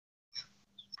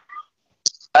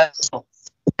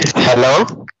Hello,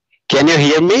 can you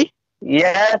hear me?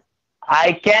 Yes,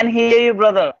 I can hear you,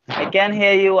 brother. I can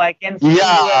hear you. I can see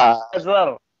you as Yeah, well.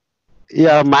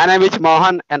 yeah. My name is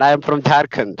Mohan, and I am from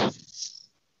Jharkhand.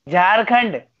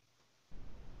 Jharkhand.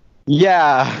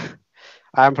 Yeah,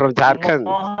 I am from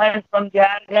Jharkhand. Mohan from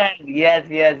Jharkhand. Yes,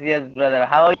 brother.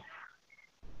 How are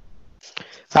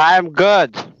I am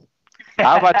good.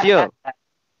 How about you? you?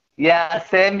 Yeah,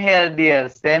 same here, dear.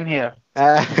 Same here.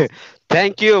 Uh,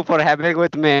 Thank you for having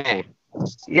with me.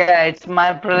 Yeah, it's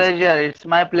my pleasure. It's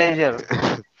my pleasure.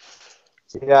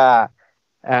 Yeah,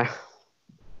 uh,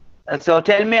 So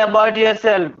tell me about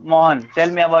yourself, Mohan. Tell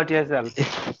me about yourself.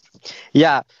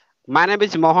 yeah. My name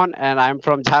is Mohan, and I am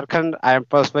from Jharkhand. I am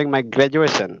pursuing my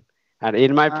graduation, and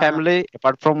in my Uh, family,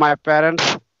 apart from my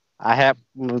parents, I have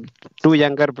two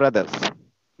younger brothers.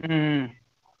 hmm.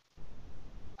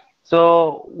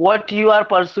 So what you are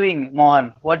pursuing,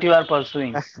 Mohan? What you are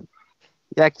pursuing?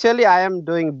 Actually, I am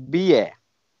doing BA.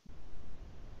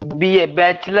 BA,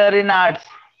 Bachelor in Arts.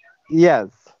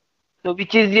 Yes. So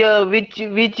which is your which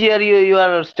year you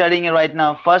are studying right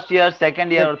now? First year,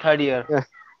 second Yeah, year, or third year? yeah.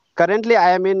 Currently,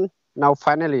 I am in now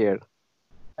final year.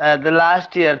 The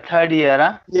last year, third year,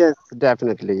 huh? Yes,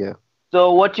 definitely. Yeah.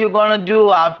 So what you gonna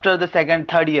do after the second,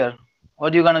 third year?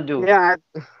 What you gonna do? Yeah,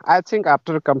 I think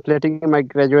after completing my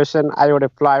graduation, I would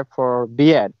apply for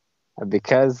B.Ed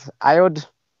because I would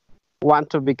want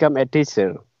to become a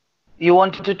teacher. You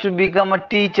wanted to become a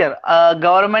teacher, a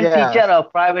government teacher Yes. or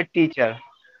private teacher?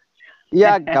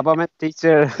 Yeah, government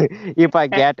teacher if I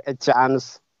get a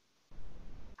chance.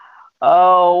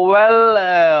 Well,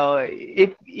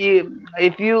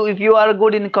 if you are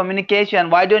good in communication,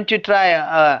 why don't you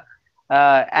try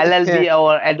LLB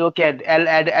or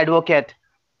advocate?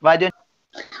 Why don't?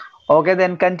 Okay,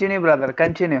 then continue, brother.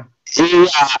 Continue.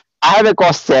 Yeah, I have a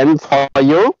question for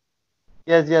you.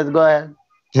 Yes, go ahead.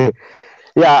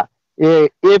 Yeah,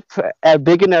 if a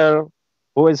beginner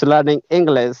who is learning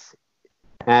English,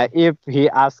 if he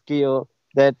asks you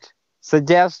that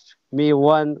suggest me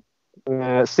one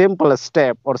simple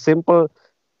step or simple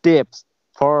tips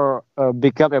for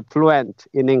become a fluent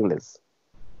in English,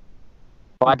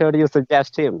 what would you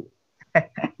suggest him?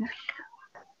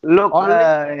 Look, Only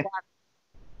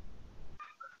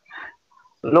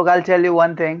look. I'll tell you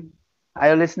one thing. Are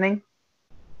you listening?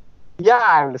 yeah,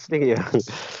 I'm listening here.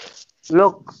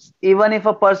 Look, even if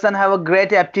a person have a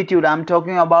great aptitude, I'm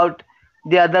talking about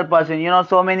the other person.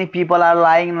 So many people are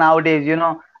lying nowadays.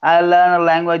 I learn a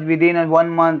language within 1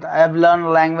 month. I have learned a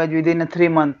language within 3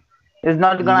 months. It's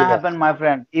not gonna Yes, happen, my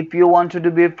friend. If you want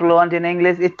to be fluent in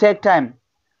English, it take time.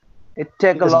 It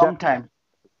take a yes, long definitely. time.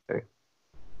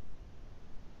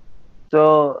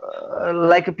 So,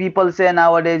 like people say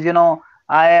nowadays,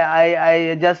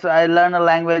 I learn a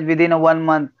language within a 1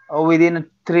 month or within a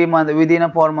 3 month, within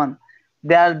a 4 month.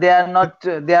 They are not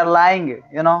they are lying.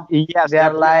 Yes, They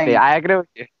are definitely. lying. I agree with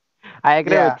you. I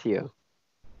agree Yeah. with you.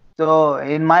 So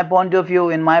in my point of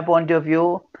view,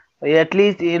 at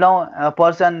least a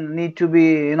person need to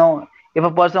be if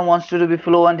a person wants to be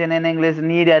fluent in English,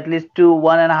 need at least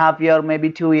 1.5 year,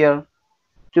 maybe 2 year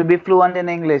to be fluent in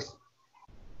English.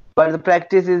 But the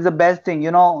practice is the best thing,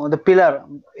 the pillar.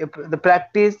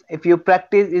 If you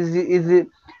practice is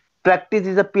practice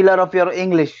is a pillar of your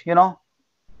English.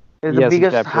 Is the Yes,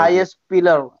 biggest, definitely. highest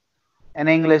pillar in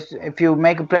English. If you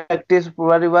make practice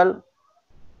very well.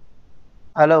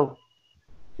 Hello,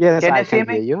 Yes, can I you can see hear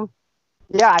me? you.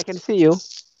 Yeah, I can see you.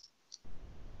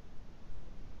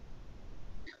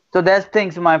 So that's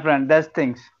things, my friend. That's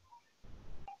things.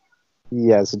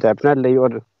 Yes, definitely.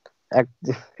 You're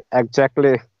ex-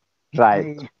 exactly right.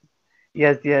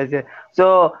 Yes.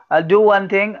 So do one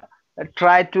thing.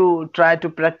 Try to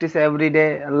practice every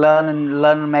day.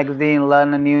 Learn magazine.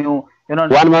 Learn a new.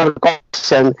 One more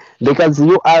question because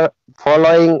you are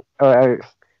following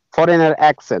foreigner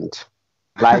accent.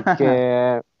 Like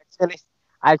actually,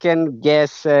 I can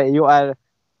guess you are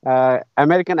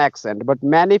American accent, but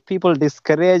many people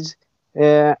discourage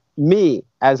me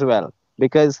as well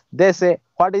because they say,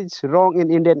 "What is wrong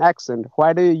in Indian accent?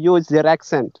 Why do you use their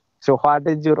accent?" So, what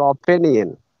is your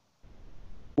opinion?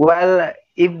 Well,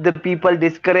 if the people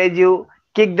discourage you,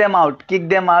 kick them out. Kick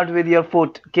them out with your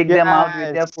foot. Kick them out with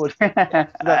your Yes, foot.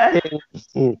 that's the thing.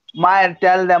 Mm.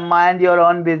 Tell them, mind your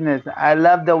own business. I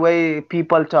love the way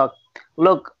people talk.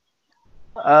 Look,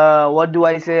 what do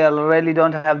I say? I really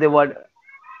don't have the word.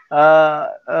 Uh,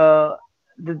 uh,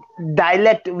 the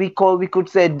dialect, we could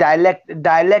say dialect.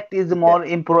 Dialect is the Yeah. more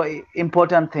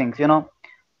important things.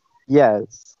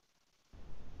 Yes,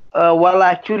 Well,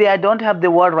 actually, I don't have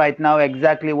the word right now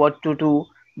exactly what to do,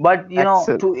 but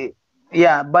accent.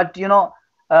 yeah, but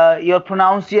your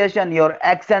pronunciation, your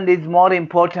accent is more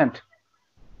important.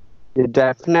 Yeah,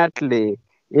 definitely.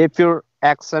 If your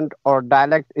accent or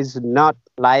dialect is not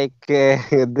like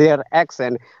their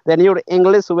accent, then your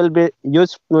English will be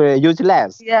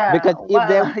useless. Yeah, Because if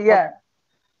they well, yeah,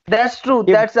 that's true.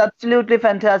 if That's absolutely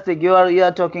fantastic.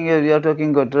 You're talking good.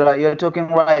 You're talking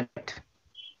right.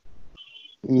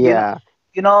 You know, yeah,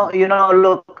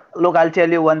 Look. I'll tell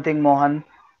you one thing, Mohan.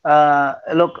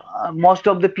 Look, most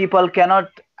of the people cannot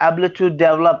able to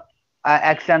develop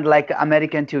accent like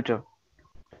American tutor.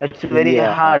 It's very yeah.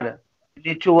 hard. You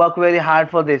need to work very hard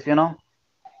for this.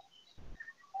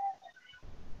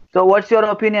 So, what's your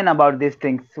opinion about these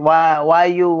things? Why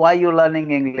you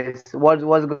learning English?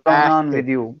 What's going Uh, on with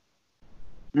you?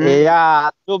 Hmm? yeah,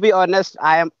 to be honest,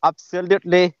 I am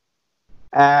absolutely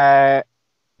uh,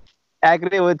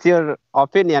 agree with your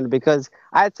opinion because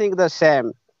I think the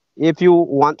same. If you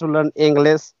want to learn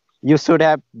English, you should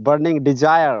have burning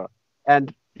desire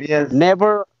and Yes.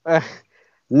 never,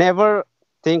 never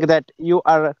think that you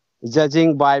are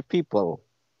judging by people.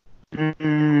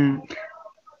 Mm.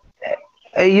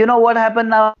 You know what happened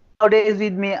nowadays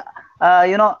with me?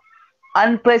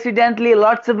 Unprecedentedly,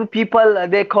 lots of people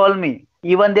they call me.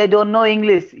 Even they don't know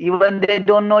English. Even they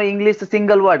don't know English a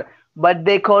single word. But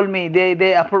they call me. They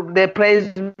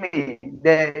praise me.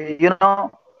 They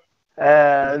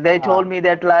told me Yeah,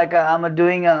 that like I'm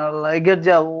doing a good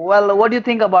job. Well, what do you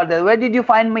think about that? Where did you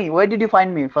find me? Where did you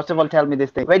find me? First of all, tell me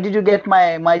this thing. Where did you get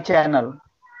my channel?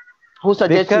 Who suggests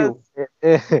because you?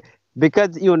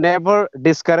 because you never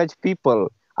discourage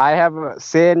people. I have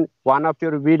seen one of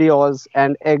your videos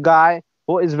and a guy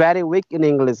who is very weak in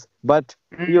English, but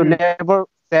you Mm. never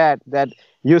said that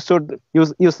you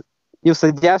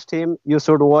suggest him you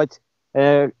should watch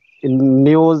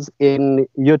news in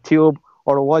YouTube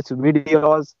or watch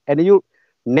videos, and you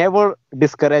never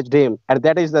discouraged him, and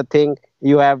that is the thing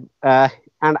you have.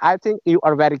 And I think you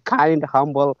are very kind,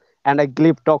 humble, and a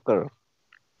glib talker.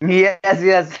 Yes,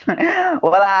 yes.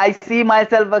 Well, I see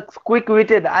myself as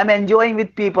quick-witted. I'm enjoying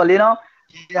with people. Yeah.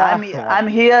 I'm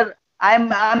here.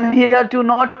 I'm here to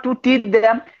not to teach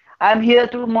them. I'm here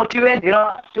to motivate.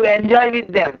 To enjoy with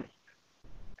them.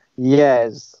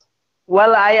 Yes.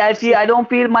 Well, So, I don't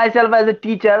feel myself as a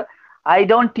teacher. I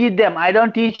don't teach them. I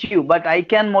don't teach you, but I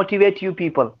can motivate you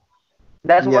people.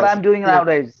 That's what yes, I'm doing definitely.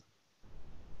 nowadays.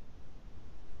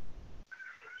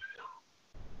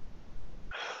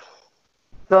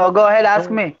 So go ahead, ask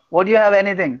So, me. What do you have?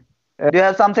 Anything? Do you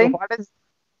have so something?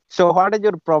 what is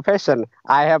your profession?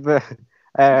 I have uh,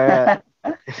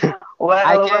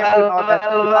 I Well, came to well, know that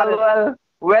well, you well, are well.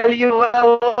 Well, you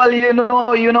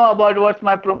know about what's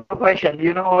my profession.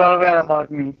 You know well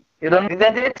about me. You don't know,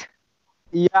 isn't it?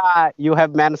 yeah, you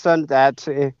have mentioned that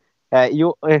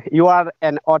you are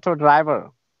an auto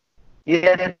driver.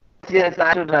 Yes, yes, I'm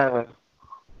auto driver.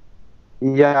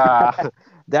 Yeah,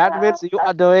 that means you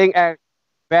are doing a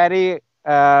very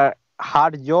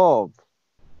hard job.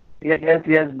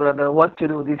 Yes, brother. What to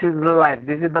do? This is the life.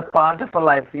 This is the part of a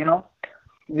life.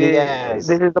 Yes,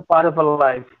 This is the part of a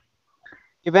life.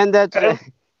 even that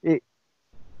e-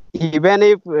 even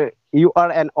if you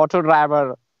are an auto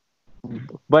driver,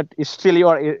 but still you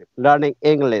are learning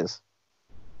English.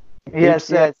 Yes,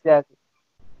 It's a yes, yes.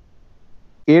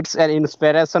 it's an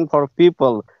inspiration for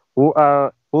people who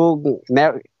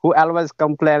always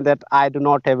complain that I do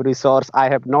not have resource, I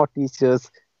have no teachers.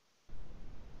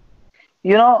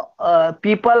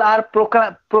 People are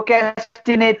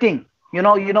procrastinating. You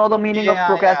know the meaning of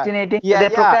Yeah, yeah, procrastinating. They're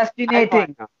yeah. I know, procrastinating.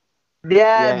 I know. They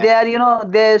Yeah, are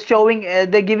they're showing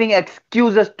they're giving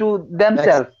excuses to ex-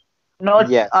 themselves, not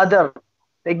yes, other.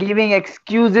 They're giving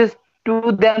excuses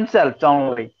to themselves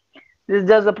only. This is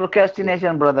just a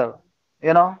procrastination, brother.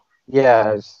 you know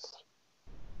yes.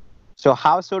 So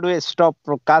how should we stop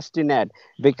procrastinate?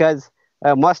 Because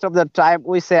most of the time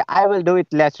we say I will do it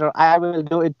later, I will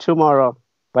do it tomorrow,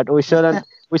 but we shouldn't.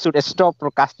 We should stop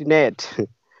procrastinate.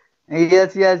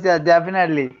 Yes,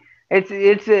 definitely. It's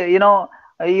what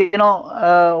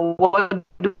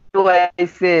do I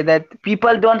say, that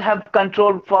people don't have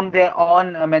control from their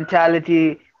own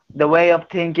mentality, the way of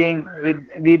thinking.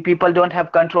 The people don't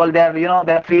have control their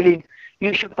feelings.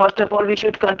 First of all, we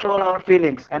should control our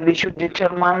feelings, and we should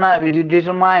determine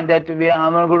that I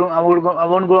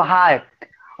want to go high. I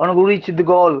want to reach the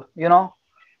goal.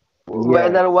 Whether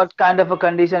Yes, what kind of a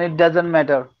condition, it doesn't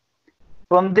matter.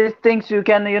 From these things you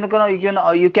can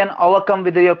overcome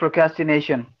with your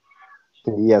procrastination.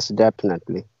 yes,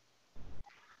 definitely.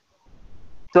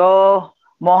 So,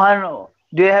 Mohan,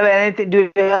 do you have anything? Do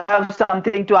you have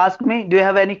something to ask me? Do you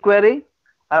have any query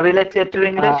related to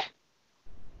Uh, English?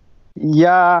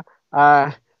 yeah.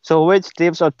 So, which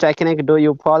tips or technique do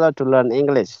you follow to learn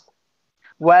English?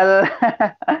 Well,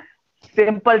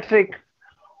 simple trick.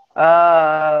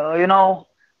 You know,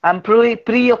 I'm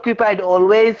preoccupied,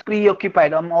 always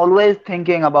preoccupied. I'm always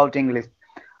thinking about English.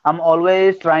 I'm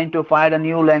always trying to find a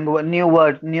new language, new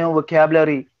word, new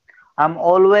vocabulary. I'm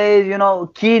always,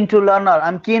 keen to learner.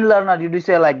 I'm keen learner. You do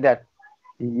say like that.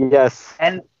 Yes,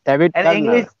 And avid and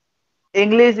learner.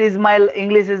 English is my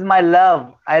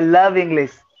love. I love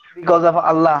English because of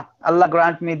Allah. Allah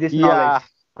grant me this knowledge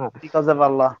Yeah, because of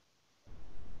Allah.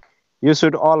 you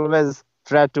should always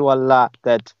pray to Allah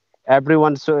that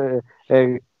everyone should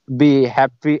be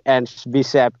happy and be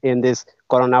safe in this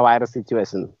coronavirus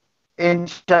situation.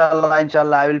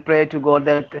 Inshallah, I will pray to God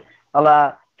that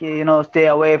Allah, stay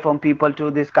away from people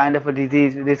to this kind of a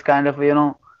disease, this kind of,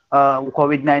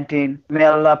 COVID-19. May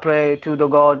Allah pray to the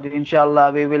God.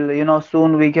 Inshallah, we will,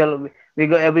 soon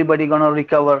everybody gonna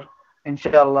recover.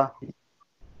 Inshallah,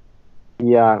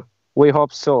 Yeah, we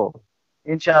hope so.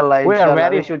 inshallah, We are inshallah.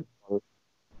 very We should, hopeful.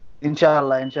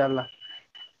 inshallah, inshallah.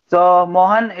 So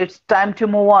Mohan, it's time to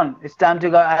move on. It's time to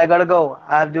go. I gotta go.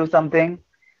 I have to do something.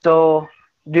 So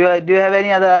do you have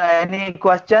any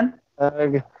question? Uh,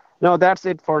 no, that's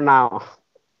it for now.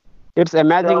 It's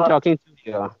amazing So talking to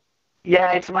you.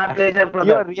 yeah, it's my pleasure, You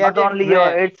brother. are Not really only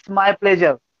your, great. it's my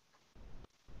pleasure.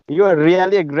 You are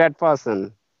really a great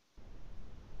person.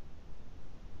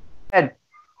 Go ahead.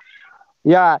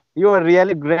 Yeah, you are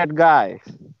really great guy.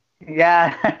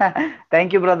 Yeah,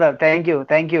 thank you, brother. Thank you,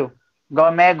 thank you.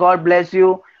 God, may God bless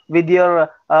you with your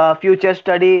future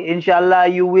study. Inshallah,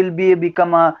 you will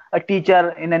become a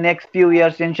teacher in the next few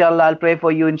years. Inshallah, I'll pray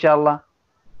for you. Inshallah.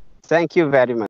 Thank you very much.